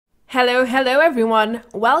Hello everyone!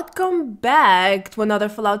 Welcome back to another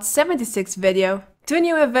Fallout 76 video. Two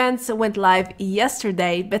new events went live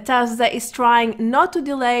yesterday. Bethesda is trying not to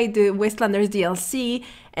delay the Wastelanders DLC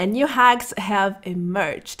and new hacks have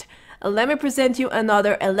emerged. Let me present you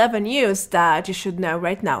another 11 news that you should know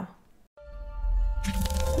right now.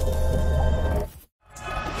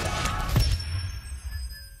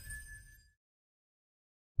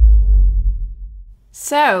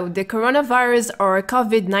 So, the coronavirus or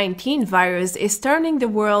COVID-19 virus is turning the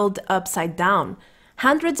world upside down.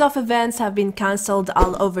 Hundreds of events have been cancelled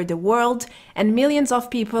all over the world, and millions of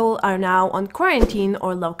people are now on quarantine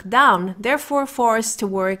or locked down, therefore forced to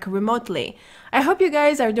work remotely. I hope you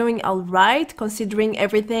guys are doing alright considering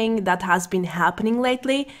everything that has been happening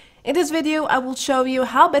lately. In this video, I will show you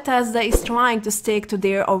how Bethesda is trying to stick to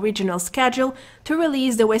their original schedule to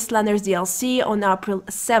release the Wastelanders DLC on April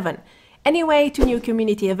 7. Anyway, two new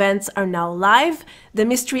community events are now live, the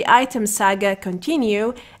mystery item saga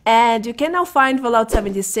continue, and you can now find Fallout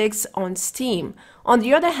 76 on Steam. On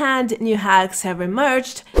the other hand, new hacks have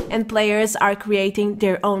emerged, and players are creating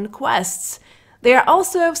their own quests. They are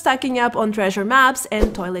also stacking up on treasure maps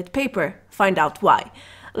and toilet paper. Find out why.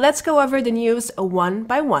 Let's go over the news one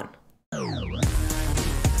by one.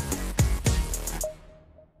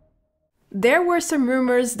 There were some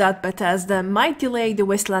rumors that Bethesda might delay the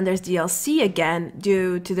Wastelanders DLC again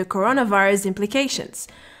due to the coronavirus implications.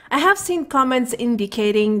 I have seen comments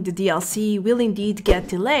indicating the DLC will indeed get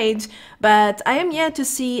delayed, but I am yet to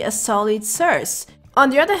see a solid source.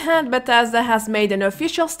 On the other hand, Bethesda has made an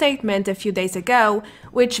official statement a few days ago,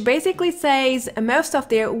 which basically says most of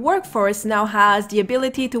their workforce now has the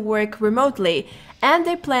ability to work remotely, and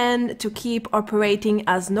they plan to keep operating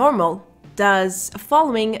as normal, thus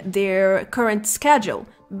following their current schedule.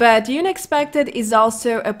 But the unexpected is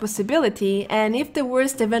also a possibility, and if the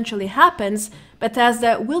worst eventually happens,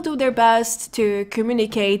 Bethesda will do their best to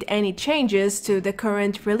communicate any changes to the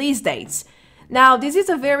current release dates. Now, this is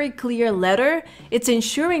a very clear letter. It's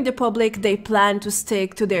ensuring the public they plan to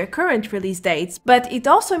stick to their current release dates, but it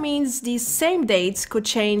also means these same dates could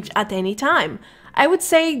change at any time. I would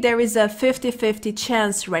say there is a 50-50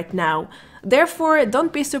 chance right now. Therefore,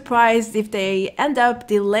 don't be surprised if they end up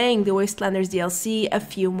delaying the Wastelanders DLC a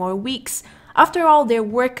few more weeks. After all, their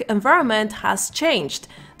work environment has changed.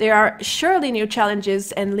 There are surely new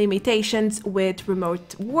challenges and limitations with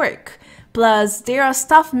remote work. Plus, there are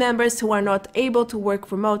staff members who are not able to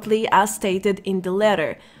work remotely as stated in the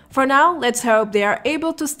letter. For now, let's hope they are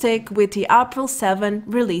able to stick with the April 7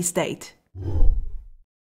 release date.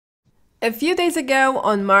 A few days ago,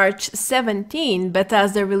 on March 17,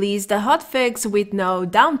 Bethesda released a hotfix with no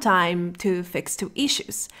downtime to fix two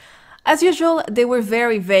issues. As usual, they were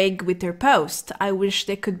very vague with their post. I wish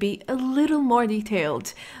they could be a little more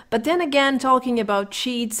detailed. But then again, talking about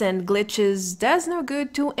cheats and glitches does no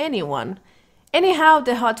good to anyone. Anyhow,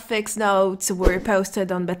 the hotfix notes were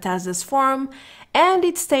posted on Bethesda's forum, and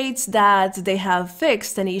it states that they have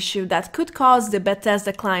fixed an issue that could cause the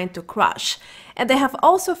Bethesda client to crash, and they have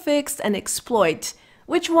also fixed an exploit.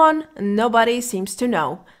 Which one? Nobody seems to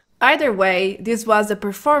know. Either way, this was a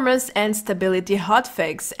performance and stability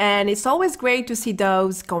hotfix, and it's always great to see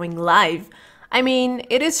those going live. I mean,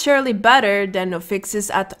 it is surely better than no fixes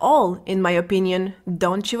at all, in my opinion,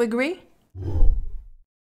 don't you agree?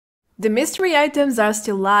 The mystery items are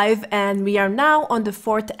still live, and we are now on the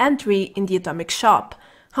 4th entry in the Atomic Shop.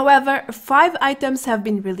 However, 5 items have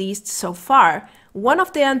been released so far. One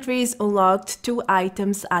of the entries unlocked 2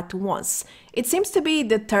 items at once. It seems to be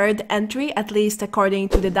the 3rd entry, at least according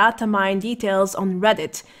to the data mine details on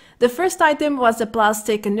Reddit. The first item was a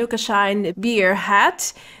plastic Nuka Shine beer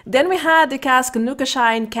hat. Then we had the cask Nuka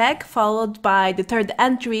Shine keg, followed by the 3rd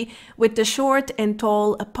entry with the short and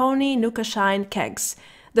tall pony Nuka Shine kegs.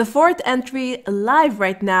 The 4th entry, live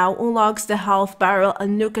right now, unlocks the half-barrel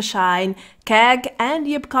Nuka Shine keg, and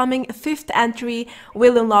the upcoming 5th entry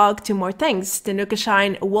will unlock 2 more things, the Nuka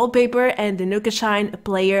Shine wallpaper and the Nuka Shine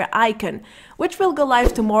player icon, which will go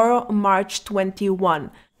live tomorrow, March 21.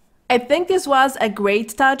 I think this was a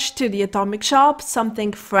great touch to the Atomic Shop,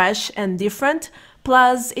 something fresh and different,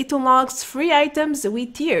 plus it unlocks free items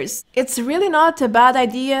with tiers. It's really not a bad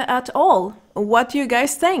idea at all. What do you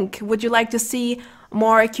guys think? Would you like to see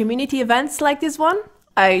more community events like this one?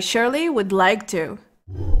 I surely would like to.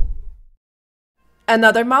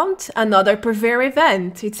 Another month, another Purveyor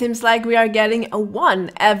event. It seems like we are getting a one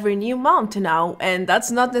every new month now, and that's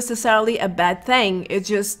not necessarily a bad thing, it's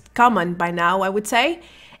just common by now, I would say.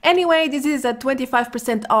 Anyway, this is a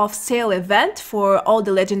 25% off sale event for all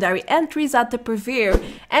the legendary entries at the Purveyor,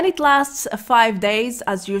 and it lasts 5 days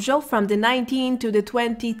as usual from the 19th to the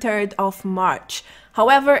 23rd of March.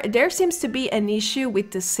 However, there seems to be an issue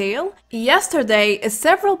with the sale. Yesterday,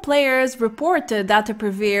 several players reported that the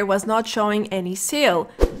preview was not showing any sale.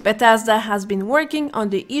 Bethesda has been working on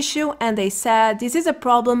the issue and they said this is a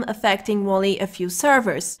problem affecting only a few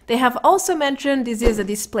servers. They have also mentioned this is a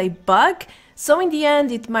display bug, so in the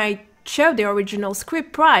end it might show the original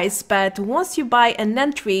script price, but once you buy an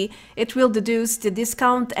entry, it will deduce the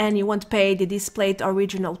discount and you won't pay the displayed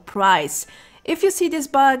original price. If you see this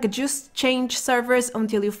bug, just change servers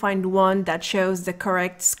until you find one that shows the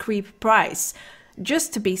correct script price,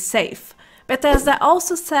 just to be safe. Bethesda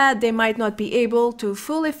also said they might not be able to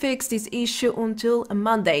fully fix this issue until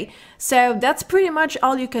Monday, so that's pretty much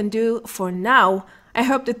all you can do for now. I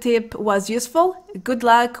hope the tip was useful. Good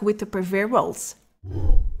luck with the preview rolls.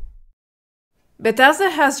 Bethesda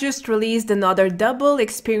has just released another double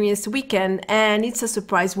experience weekend, and it's a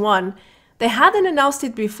surprise one. They hadn't announced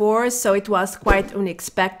it before, so it was quite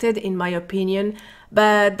unexpected in my opinion,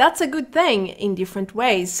 but that's a good thing in different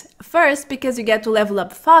ways. First, because you get to level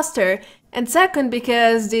up faster, and second,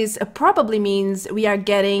 because this probably means we are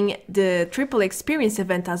getting the triple experience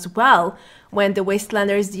event as well when the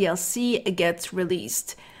Wastelanders DLC gets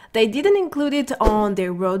released. They didn't include it on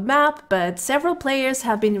their roadmap, but several players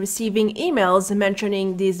have been receiving emails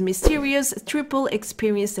mentioning this mysterious triple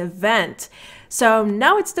experience event. So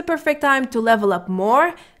now it's the perfect time to level up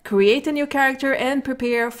more, create a new character and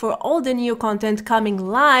prepare for all the new content coming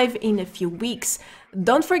live in a few weeks.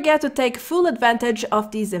 Don't forget to take full advantage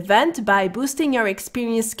of this event by boosting your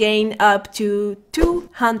experience gain up to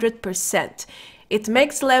 200%. It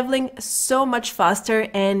makes leveling so much faster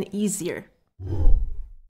and easier.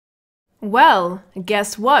 Well,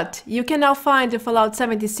 guess what? You can now find the Fallout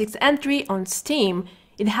 76 entry on Steam.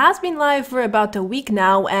 It has been live for about a week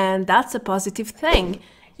now, and that's a positive thing.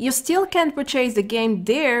 You still can't purchase the game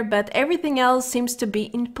there, but everything else seems to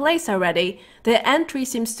be in place already. The entry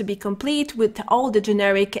seems to be complete with all the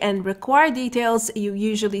generic and required details you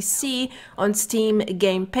usually see on Steam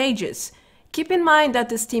game pages. Keep in mind that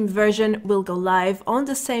the Steam version will go live on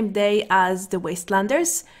the same day as the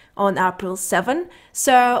Wastelanders, on April 7,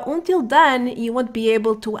 so until then you won't be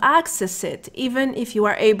able to access it, even if you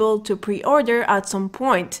are able to pre-order at some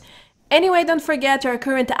point. Anyway, don't forget your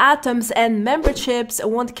current atoms and memberships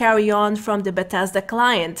won't carry on from the Bethesda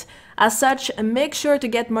client. As such, make sure to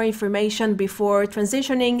get more information before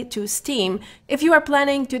transitioning to Steam, if you are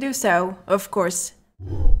planning to do so, of course.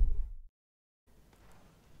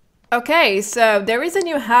 Okay, so there is a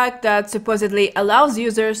new hack that supposedly allows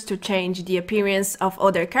users to change the appearance of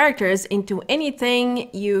other characters into anything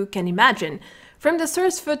you can imagine. From the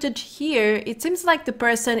source footage here, it seems like the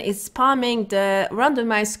person is spamming the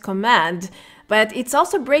randomize command, but it's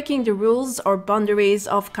also breaking the rules or boundaries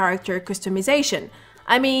of character customization.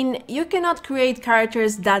 I mean, you cannot create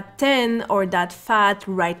characters that thin or that fat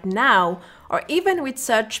right now, or even with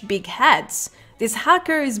such big heads. This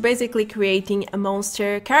hacker is basically creating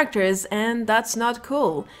monster characters, and that's not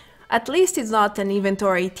cool. At least it's not an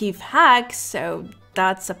inventory thief hack, so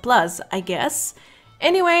that's a plus, I guess.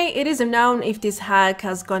 Anyway, it is unknown if this hack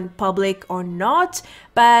has gone public or not,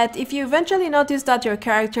 but if you eventually notice that your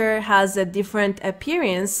character has a different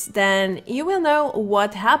appearance, then you will know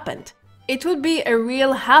what happened. It would be a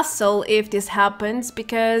real hassle if this happens,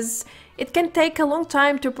 because it can take a long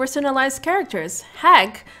time to personalize characters.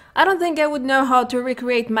 Heck, I don't think I would know how to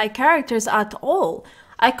recreate my characters at all.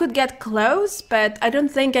 I could get close, but I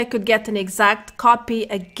don't think I could get an exact copy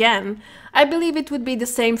again. I believe it would be the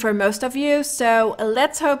same for most of you, so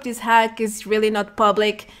let's hope this hack is really not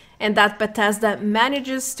public and that Bethesda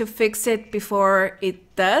manages to fix it before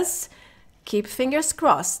it does. Keep fingers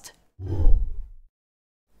crossed.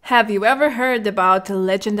 Have you ever heard about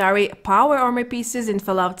legendary power armor pieces in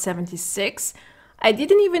Fallout 76? I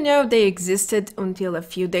didn't even know they existed until a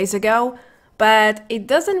few days ago, but it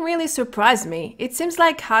doesn't really surprise me. It seems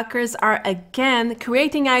like hackers are again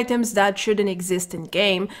creating items that shouldn't exist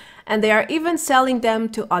in-game, and they are even selling them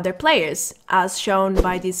to other players, as shown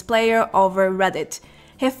by this player over Reddit.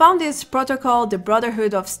 He found this protocol, the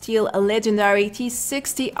Brotherhood of Steel legendary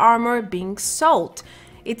T60 armor being sold.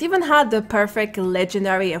 It even had the perfect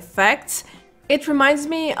legendary effects. It reminds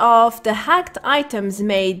me of the hacked items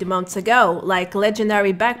made months ago, like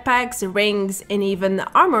legendary backpacks, rings, and even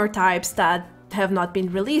armor types that have not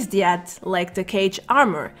been released yet, like the cage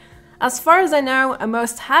armor. As far as I know,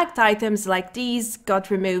 most hacked items like these got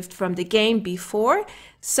removed from the game before,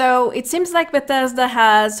 so it seems like Bethesda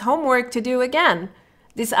has homework to do again.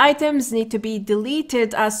 These items need to be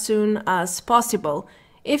deleted as soon as possible.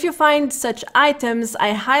 If you find such items,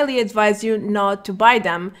 I highly advise you not to buy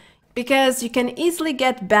them. because you can easily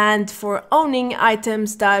get banned for owning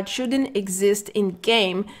items that shouldn't exist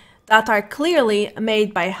in-game, that are clearly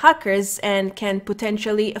made by hackers and can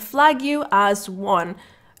potentially flag you as one.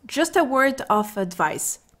 Just a word of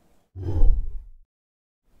advice.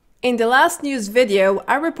 In the last news video,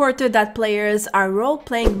 I reported that players are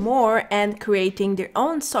role-playing more and creating their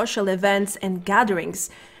own social events and gatherings.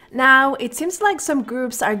 Now, it seems like some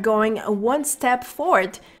groups are going one step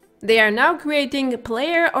forward. They are now creating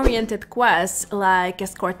player-oriented quests like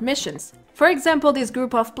escort missions. For example, this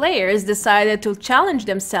group of players decided to challenge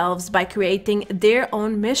themselves by creating their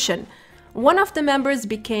own mission. One of the members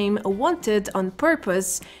became wanted on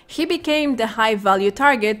purpose. He became the high-value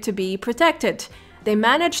target to be protected. They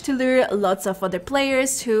managed to lure lots of other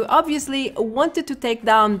players who obviously wanted to take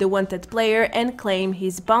down the wanted player and claim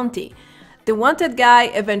his bounty. The wanted guy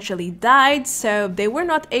eventually died, so they were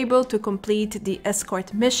not able to complete the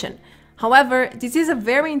escort mission. However, this is a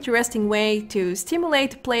very interesting way to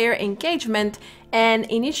stimulate player engagement and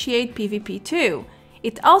initiate PvP too.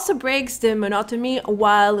 It also breaks the monotony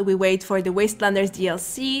while we wait for the Wastelanders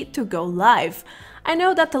DLC to go live. I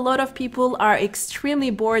know that a lot of people are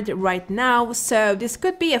extremely bored right now, so this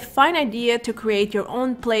could be a fine idea to create your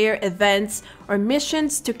own player events or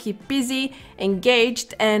missions to keep busy,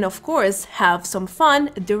 engaged, and of course have some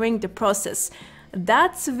fun during the process.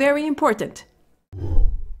 That's very important.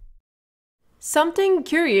 Something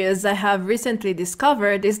curious I have recently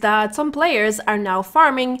discovered is that some players are now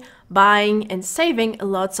farming, buying and saving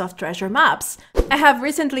lots of treasure maps. I have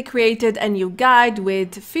recently created a new guide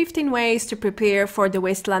with 15 ways to prepare for the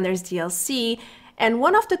Wastelanders DLC, and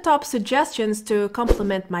one of the top suggestions to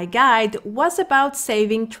complement my guide was about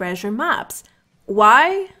saving treasure maps.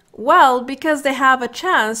 Why? Well, because they have a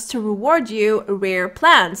chance to reward you rare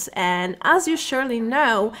plants, and as you surely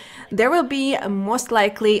know, there will be most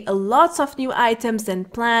likely lots of new items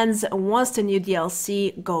and plants once the new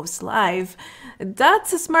DLC goes live.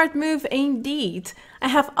 That's a smart move indeed. I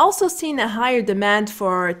have also seen a higher demand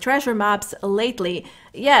for treasure maps lately.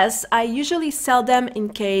 Yes, I usually sell them in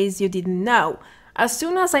case you didn't know. As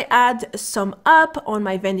soon as I add some up on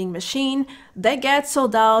my vending machine, they get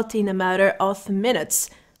sold out in a matter of minutes.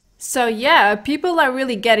 So yeah, people are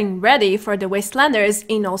really getting ready for the Wastelanders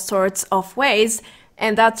in all sorts of ways,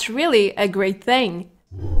 and that's really a great thing.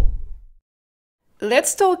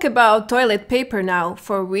 Let's talk about toilet paper now,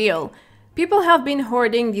 for real. People have been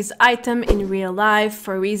hoarding this item in real life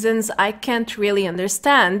for reasons I can't really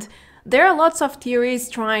understand. There are lots of theories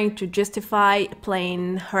trying to justify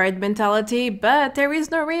plain herd mentality, but there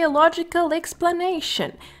is no real logical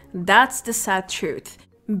explanation. That's the sad truth.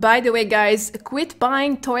 By the way guys, quit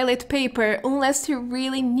buying toilet paper unless you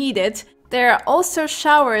really need it. There are also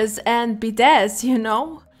showers and bidets, you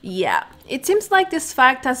know? Yeah, it seems like this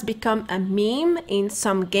fact has become a meme in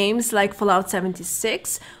some games like Fallout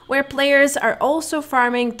 76, where players are also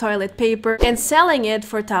farming toilet paper and selling it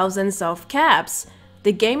for thousands of caps.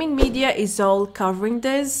 The gaming media is all covering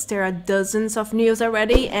this, there are dozens of news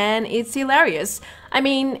already, and it's hilarious. I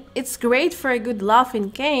mean, it's great for a good laugh in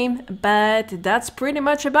game, but that's pretty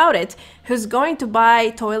much about it. Who's going to buy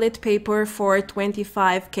toilet paper for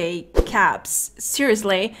 25k caps?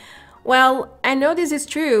 Seriously? Well, I know this is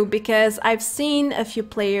true because I've seen a few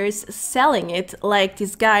players selling it, like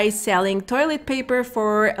this guy selling toilet paper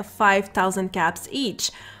for 5,000 caps each.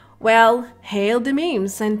 Well, hail the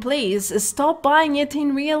memes and please stop buying it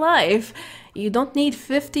in real life. You don't need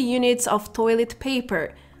 50 units of toilet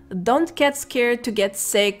paper. Don't get scared to get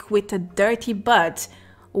sick with a dirty butt.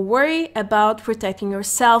 Worry about protecting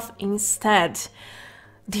yourself instead.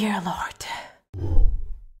 Dear Lord.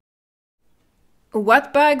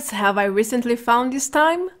 What bugs have I recently found this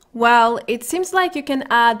time? Well, it seems like you can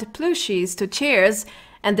add plushies to chairs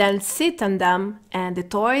and then sit on them, and the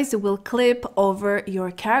toys will clip over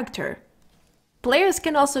your character. Players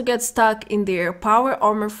can also get stuck in their power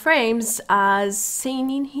armor frames, as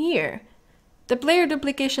seen in here. The player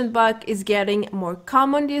duplication bug is getting more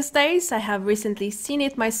common these days. I have recently seen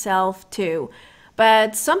it myself too.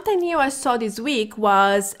 But something new I saw this week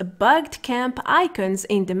was bugged camp icons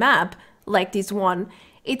in the map, like this one.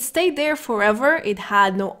 It stayed there forever, it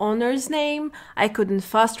had no owner's name, I couldn't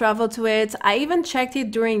fast travel to it, I even checked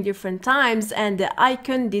it during different times and the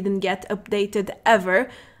icon didn't get updated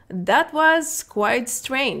ever. That was quite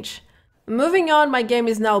strange. Moving on, my game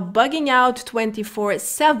is now bugging out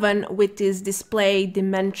 24/7 with this display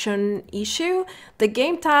dimension issue. The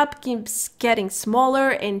game tab keeps getting smaller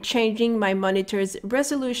and changing my monitor's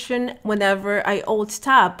resolution whenever I alt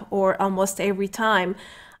tab, or almost every time.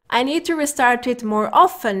 I need to restart it more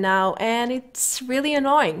often now, and it's really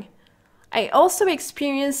annoying. I also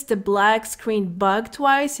experienced the black screen bug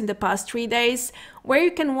twice in the past 3 days, where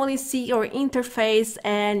you can only see your interface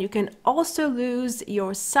and you can also lose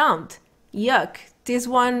your sound. Yuck, this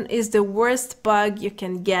one is the worst bug you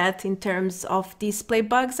can get in terms of display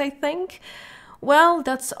bugs, I think. Well,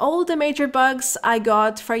 that's all the major bugs I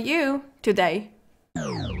got for you today.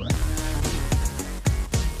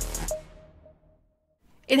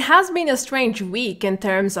 It has been a strange week in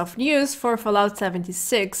terms of news for Fallout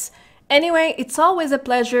 76. Anyway, it's always a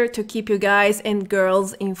pleasure to keep you guys and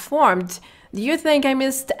girls informed. Do you think I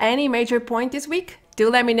missed any major point this week? Do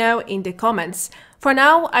let me know in the comments. For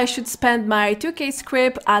now, I should spend my 2K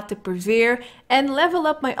script at the Purveyor and level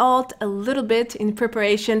up my alt a little bit in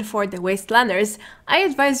preparation for the Wastelanders. I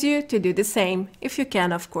advise you to do the same, if you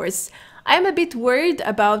can, of course. I'm a bit worried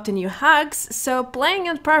about the new hacks, so playing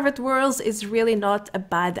on private worlds is really not a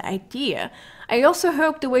bad idea. I also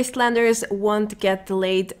hope the Wastelanders won't get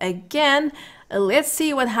delayed again. Let's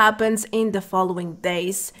see what happens in the following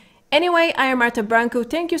days. Anyway, I am Marta Branco,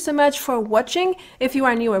 thank you so much for watching. If you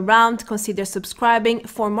are new around, consider subscribing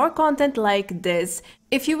for more content like this.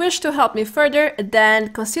 If you wish to help me further,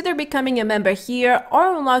 then consider becoming a member here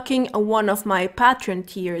or unlocking one of my Patreon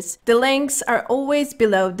tiers. The links are always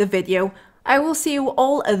below the video. I will see you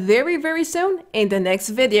all very soon in the next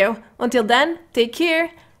video. Until then, take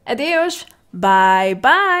care, adios, bye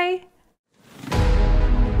bye!